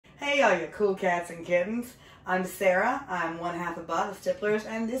Hey all you cool cats and kittens. I'm Sarah. I'm one half of Bada Stipplers,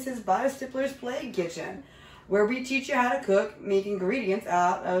 and this is Bada Stipplers Play Kitchen, where we teach you how to cook, make ingredients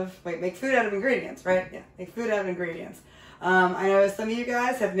out of, make food out of ingredients, right? Yeah, make food out of ingredients. I know some of you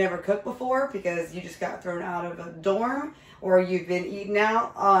guys have never cooked before because you just got thrown out of a dorm, or you've been eating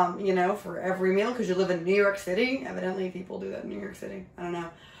out, for every meal because you live in New York City. Evidently people do that in New York City. I don't know.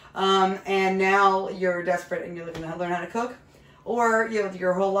 And now you're desperate and you're looking to learn how to cook. Or,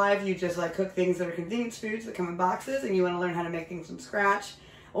 your whole life you just cook things that are convenience foods that come in boxes and you want to learn how to make things from scratch.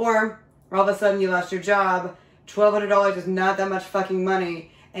 Or all of a sudden you lost your job, $1,200 is not that much fucking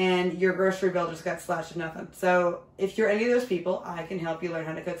money, and your grocery bill just got slashed to nothing. So if you're any of those people, I can help you learn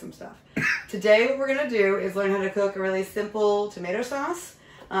how to cook some stuff. Today what we're going to do is learn how to cook a really simple tomato sauce.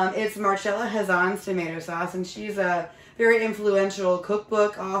 It's Marcella Hazan's tomato sauce, and she's a very influential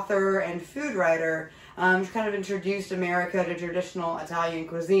cookbook author and food writer. She kind of introduced America to traditional Italian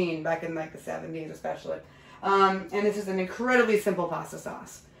cuisine back in the 70s especially. And this is an incredibly simple pasta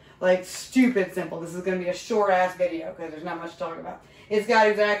sauce. Stupid simple. This is going to be a short ass video because there's not much to talk about. It's got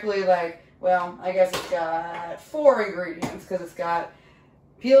exactly I guess it's got 4 ingredients because it's got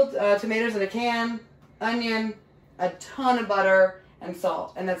peeled tomatoes in a can, onion, a ton of butter, and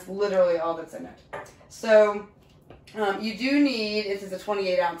salt. And that's literally all that's in it. So you do need, this is a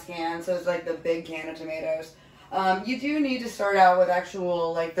 28-ounce can, so it's the big can of tomatoes. You do need to start out with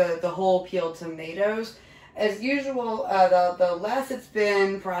actual, the whole peeled tomatoes. As usual, the less it's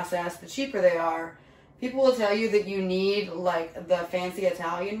been processed, the cheaper they are. People will tell you that you need, the fancy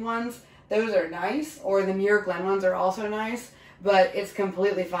Italian ones. Those are nice, or the Muir Glen ones are also nice, but it's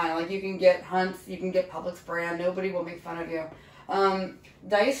completely fine. You can get Hunt's, you can get Publix brand, nobody will make fun of you.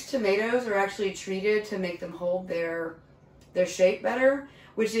 Diced tomatoes are actually treated to make them hold their shape better,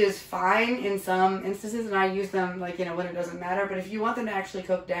 which is fine in some instances, and I use them when it doesn't matter. But if you want them to actually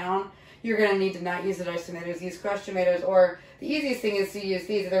cook down, you're going to need to not use the diced tomatoes. Use crushed tomatoes, or the easiest thing is to use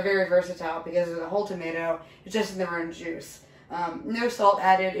these. They're very versatile because of the whole tomato. It's just in their own juice. No salt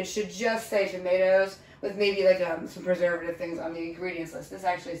added. It should just say tomatoes with maybe some preservative things on the ingredients list. This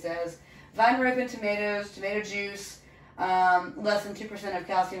actually says vine-ripened tomatoes, tomato juice, less than 2% of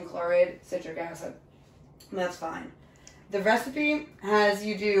calcium chloride, citric acid. That's fine. The recipe has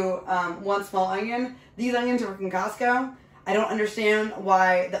you do 1 small onion. These onions are from Costco. I don't understand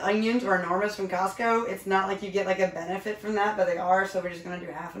why the onions are enormous from Costco. It's not like you get a benefit from that, but they are, so we're just going to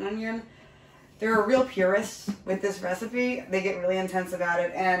do half an onion. There are real purists with this recipe. They get really intense about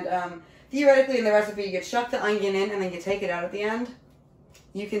it, and theoretically in the recipe you chuck the onion in and then you take it out at the end.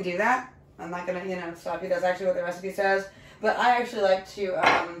 You can do that. I'm not going to, stop you. That's actually what the recipe says. But I actually like to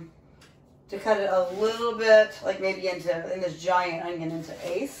cut it a little bit, maybe in this giant onion into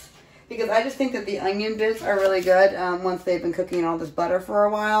eighths. Because I just think that the onion bits are really good once they've been cooking in all this butter for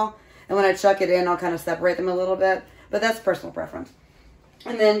a while. And when I chuck it in, I'll kind of separate them a little bit. But that's personal preference.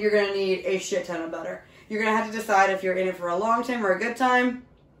 And then you're going to need a shit ton of butter. You're going to have to decide if you're in it for a long time or a good time.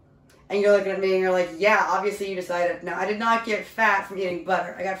 And you're looking at me and you're like, yeah, obviously you decided. No, I did not get fat from eating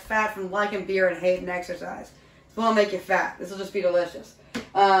butter. I got fat from liking beer and hating exercise. This won't make you fat. This will just be delicious.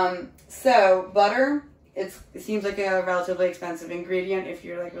 So butter, it seems like a relatively expensive ingredient if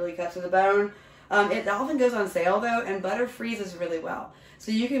you're really cut to the bone. It often goes on sale though, and butter freezes really well.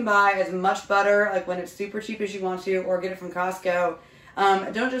 So you can buy as much butter when it's super cheap as you want to, or get it from Costco.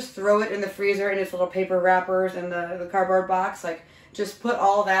 Don't just throw it in the freezer in its little paper wrappers and the cardboard box. Just put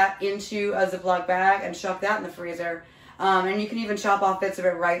all that into a Ziploc bag and chuck that in the freezer. And you can even chop off bits of it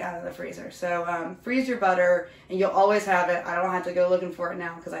right out of the freezer. So freeze your butter, and you'll always have it. I don't have to go looking for it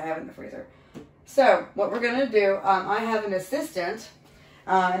now because I have it in the freezer. So what we're going to do, I have an assistant,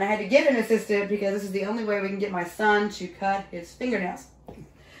 and I had to get an assistant because this is the only way we can get my son to cut his fingernails.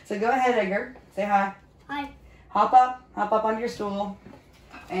 So go ahead, Edgar. Say hi. Hi. Hop up onto your stool.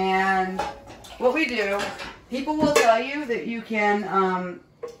 And what we do, people will tell you that you can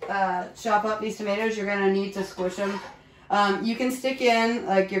chop up these tomatoes. You're going to need to squish them. You can stick in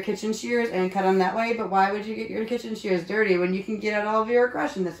your kitchen shears and cut them that way, but why would you get your kitchen shears dirty when you can get out all of your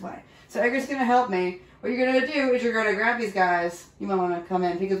aggression this way? So Edgar's going to help me. What you're going to do is you're going to grab these guys. You might want to come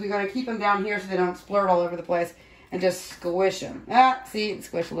in because we're going to keep them down here so they don't splurt all over the place, and just squish them. See,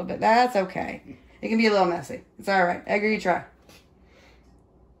 squish a little bit. That's okay. It can be a little messy. It's all right. Edgar, you try.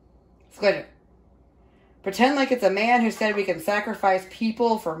 Squish it. Pretend like it's a man who said we can sacrifice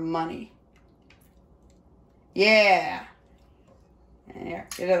people for money. Yeah. There.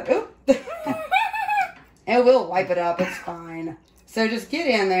 Get it. Oop. And we'll wipe it up. It's fine. So just get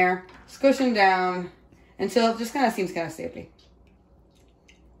in there, squish them down until it just kind of seems kind of soupy.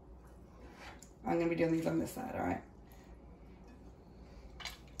 I'm going to be doing these on this side, all right?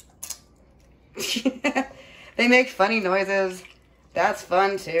 They make funny noises. That's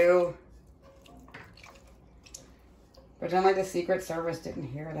fun too. Pretend like the Secret Service didn't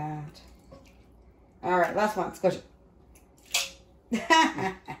hear that. All right, last one. Squish it.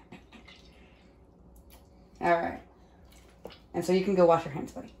 All right. And so you can go wash your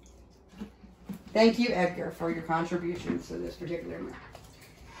hands, buddy. Thank you, Edgar, for your contributions to this particular meal.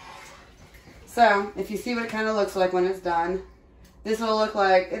 So, if you see what it kind of looks like when it's done, this will look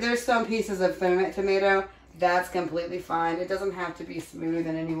like, there's some pieces of tomato. That's completely fine. It doesn't have to be smooth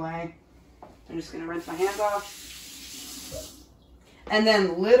in any way. I'm just going to rinse my hands off. And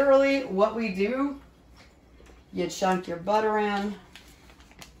then literally what we do, you chunk your butter in.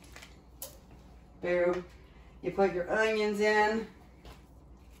 Boom. You put your onions in.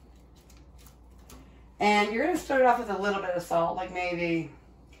 And you're going to start off with a little bit of salt, like maybe,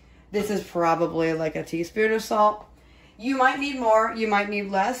 this is probably like a teaspoon of salt. You might need more, you might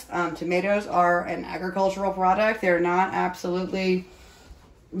need less. Tomatoes are an agricultural product. They're not absolutely,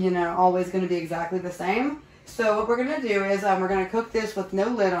 you know, always going to be exactly the same. So what we're going to do is we're going to cook this with no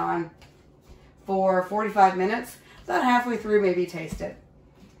lid on for 45 minutes. About halfway through, maybe taste it.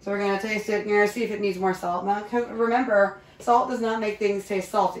 So we're going to taste it and you're going to see if it needs more salt. Now remember, salt does not make things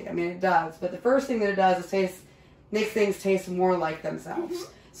taste salty. I mean, it does. But the first thing that it does is makes things taste more like themselves.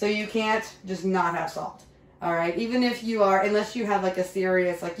 So you can't just not have salt. All right? Even if you are, unless you have like a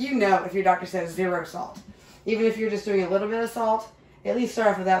serious, like you know if your doctor says 0 salt. Even if you're just doing a little bit of salt, at least start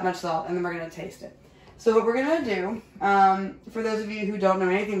off with that much salt and then we're going to taste it. So what we're going to do, for those of you who don't know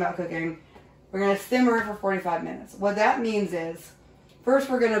anything about cooking, we're going to simmer it for 45 minutes. What that means is, first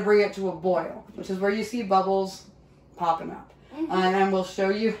we're going to bring it to a boil, which is where you see bubbles popping up. And we'll show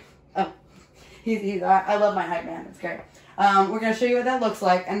you, oh, I love my hype man, it's great. We're going to show you what that looks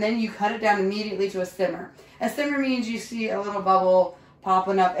like, and then you cut it down immediately to a simmer. A simmer means you see a little bubble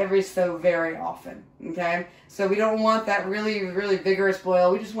popping up every so very often, okay? So we don't want that really, really vigorous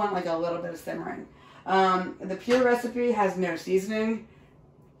boil. We just want like a little bit of simmering. The pure recipe has no seasoning.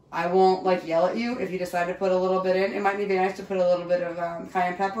 I won't like yell at you if you decide to put a little bit in. It might be nice to put a little bit of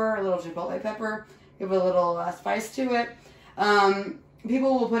cayenne pepper, a little chipotle pepper, give a little spice to it.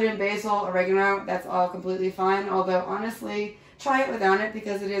 People will put in basil, oregano. That's all completely fine. Although honestly, try it without it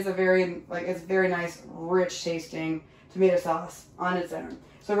because it is a very it's very nice, rich tasting tomato sauce on its own.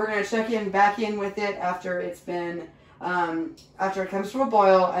 So we're gonna check back in with it after it's been after it comes to a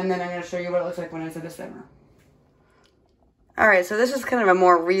boil, and then I'm gonna show you what it looks like when it's in a simmer. All right, so this is kind of a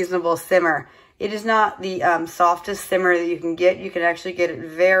more reasonable simmer. It is not the softest simmer that you can get. You can actually get it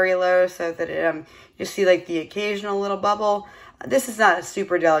very low so that it, you see like the occasional little bubble. This is not a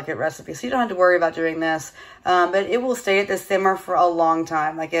super delicate recipe, so you don't have to worry about doing this. But it will stay at the simmer for a long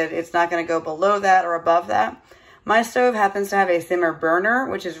time. Like it's not going to go below that or above that. My stove happens to have a simmer burner,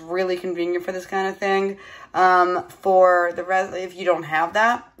 which is really convenient for this kind of thing. For the rest, if you don't have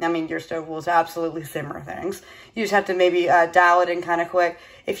that, I mean, your stove will absolutely simmer things. You just have to maybe dial it in kind of quick.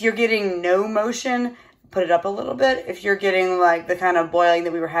 If you're getting no motion, put it up a little bit. If you're getting like the kind of boiling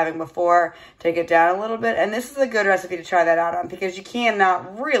that we were having before, take it down a little bit. And this is a good recipe to try that out on because you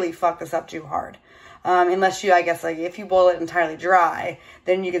cannot really fuck this up too hard. Unless you, I guess, like if you boil it entirely dry,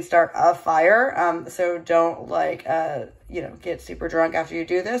 then you can start a fire. So don't like, you know, get super drunk after you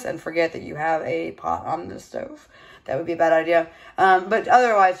do this and forget that you have a pot on the stove. That would be a bad idea. But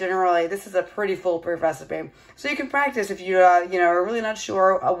otherwise, generally, this is a pretty foolproof recipe. So you can practice if you, you know, are really not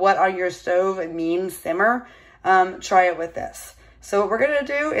sure what on your stove means simmer. Try it with this. So what we're going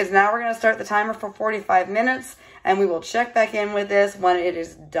to do is now we're going to start the timer for 45 minutes, and we will check back in with this when it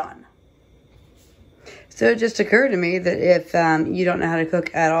is done. So it just occurred to me that if you don't know how to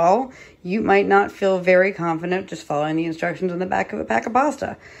cook at all, you might not feel very confident just following the instructions on the back of a pack of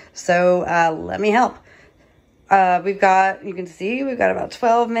pasta. So let me help. We've got, you can see, we've got about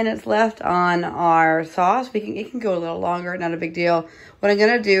 12 minutes left on our sauce. It can go a little longer, not a big deal. What I'm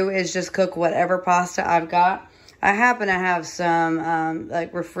going to do is just cook whatever pasta I've got. I happen to have some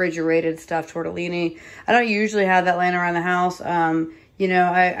like refrigerated stuffed tortellini. I don't usually have that laying around the house. You know,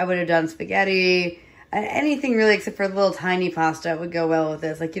 I would have done spaghetti. Anything really except for a little tiny pasta would go well with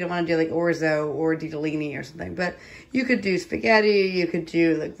this. Like you don't want to do like orzo or ditalini or something. But you could do spaghetti. You could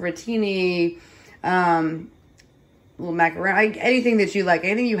do like rotini, little macaroni, anything that you like,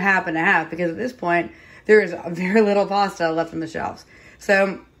 anything you happen to have. Because at this point, there is very little pasta left on the shelves.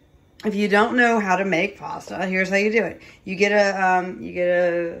 So if you don't know how to make pasta, here's how you do it. You get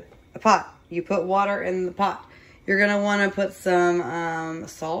a pot. You put water in the pot. You're going to want to put some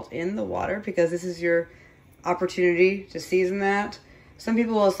salt in the water because this is your opportunity to season that. Some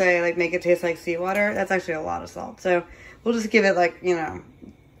people will say, like, make it taste like seawater. That's actually a lot of salt. So we'll just give it, like, you know,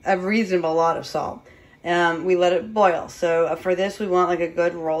 a reasonable lot of salt. We let it boil. So for this, we want like a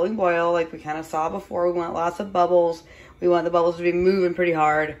good rolling boil, like we kind of saw before. We want lots of bubbles. We want the bubbles to be moving pretty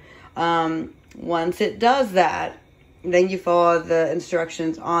hard. Once it does that, then you follow the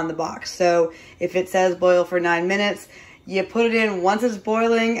instructions on the box. So if it says boil for 9 minutes, you put it in once it's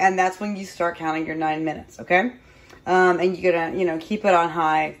boiling, and that's when you start counting your 9 minutes, okay? And you're gonna, you know, keep it on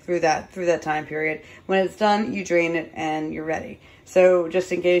high through that time period. When it's done, you drain it and you're ready. So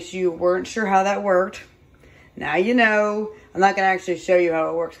just in case you weren't sure how that worked, now you know. I'm not going to actually show you how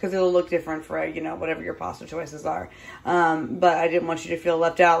it works because it'll look different for, you know, whatever your pasta choices are. But I didn't want you to feel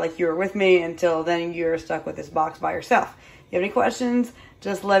left out like you were with me until then you're stuck with this box by yourself. If you have any questions,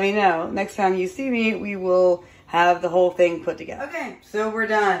 just let me know. Next time you see me, we will have the whole thing put together. Okay, so we're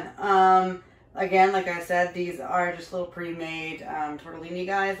done. Again, like I said, these are just little pre-made tortellini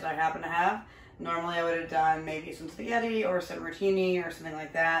guys that I happen to have. Normally I would have done maybe some spaghetti or some rotini or something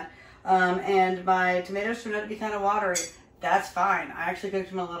like that. And my tomatoes turned out to be kind of watery. That's fine. I actually cooked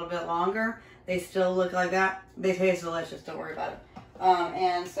them a little bit longer. They still look like that. They taste delicious. Don't worry about it.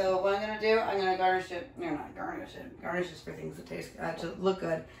 And so what I'm going to do, I'm going to garnish it. No, not garnish it. Garnish is for things that taste, to look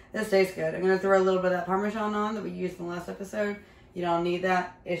good. This tastes good. I'm going to throw a little bit of that Parmesan on that we used in the last episode. You don't need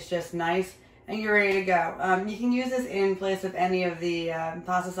that. It's just nice. And you're ready to go. You can use this in place of any of the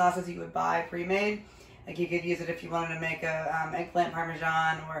pasta sauces you would buy pre-made. Like you could use it if you wanted to make a eggplant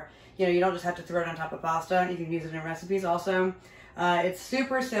Parmesan, or you know, you don't just have to throw it on top of pasta. You can use it in recipes also. It's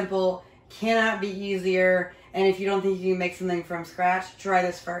super simple, cannot be easier. And if you don't think you can make something from scratch, try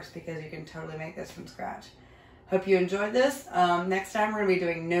this first because you can totally make this from scratch. Hope you enjoyed this. Next time we're going to be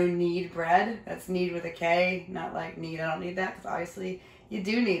doing no knead bread. That's knead with a K, not like need. I don't need that because obviously you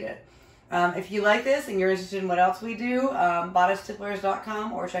do need it. If you like this and you're interested in what else we do,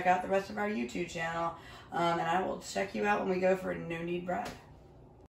 bodystipplers.com or check out the rest of our YouTube channel. And I will check you out when we go for no knead bread.